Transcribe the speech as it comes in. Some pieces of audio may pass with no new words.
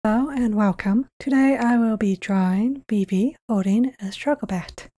Hello and welcome. Today I will be drawing Vivi holding a struggle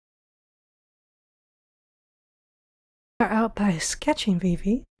bat. Start out by sketching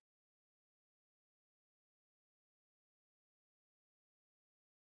Vivi.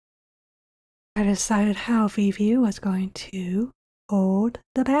 I decided how Vivi was going to hold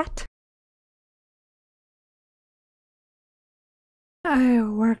the bat. I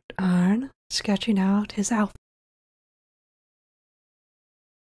worked on sketching out his outfit.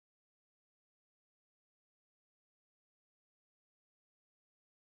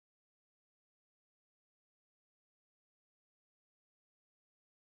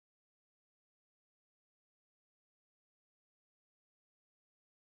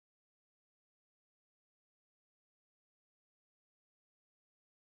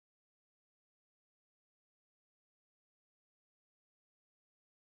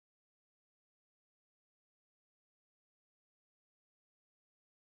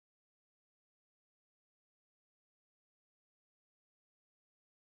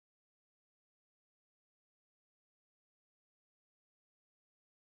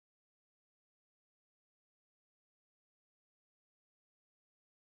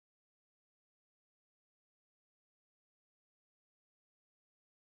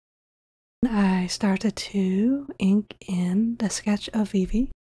 I started to ink in the sketch of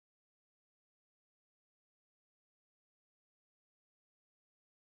Vivi.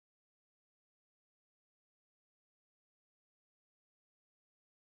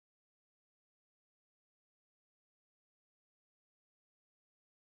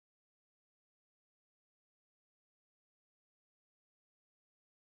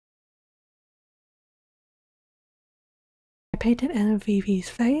 I painted in Vivi's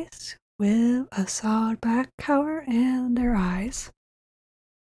face with a solid black color and their eyes.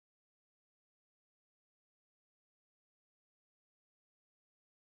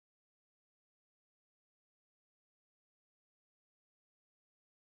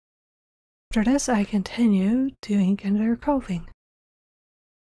 After this, I continued to ink in their clothing.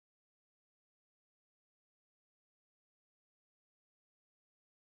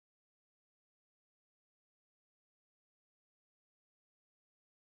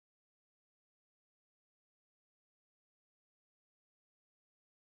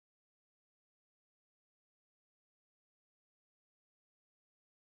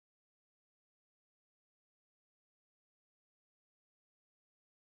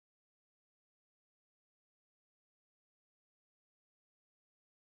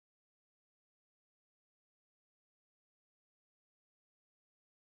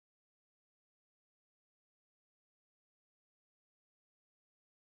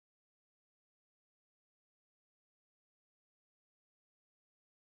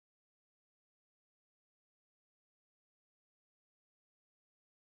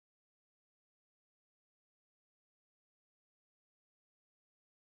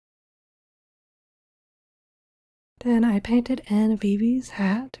 Then I painted in Vivi's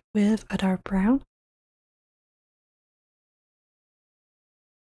hat with a dark brown.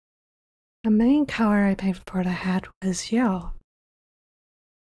 The main color I painted for the hat was yellow.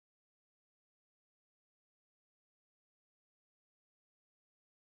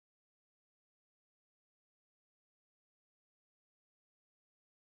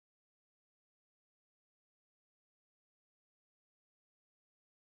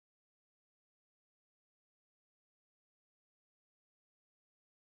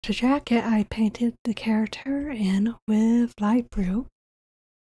 The jacket I painted the character in with light blue.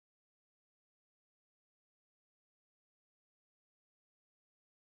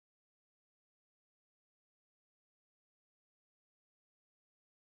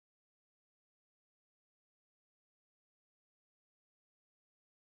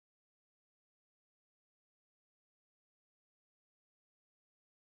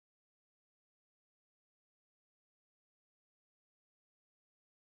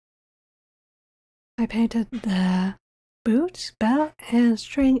 I painted the boots, belt, and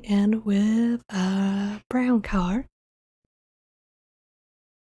string in with a brown color.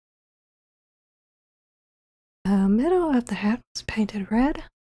 The middle of the hat was painted red.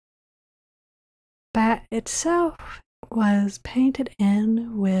 Bat itself was painted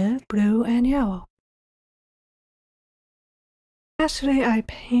in with blue and yellow. Yesterday I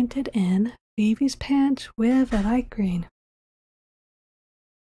painted in Vivi's pants with a light green.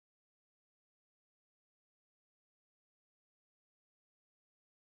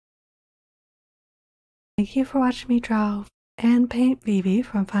 Thank you for watching me draw and paint Vivi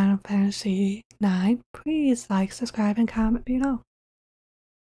from Final Fantasy IX. Please like, subscribe, and comment below.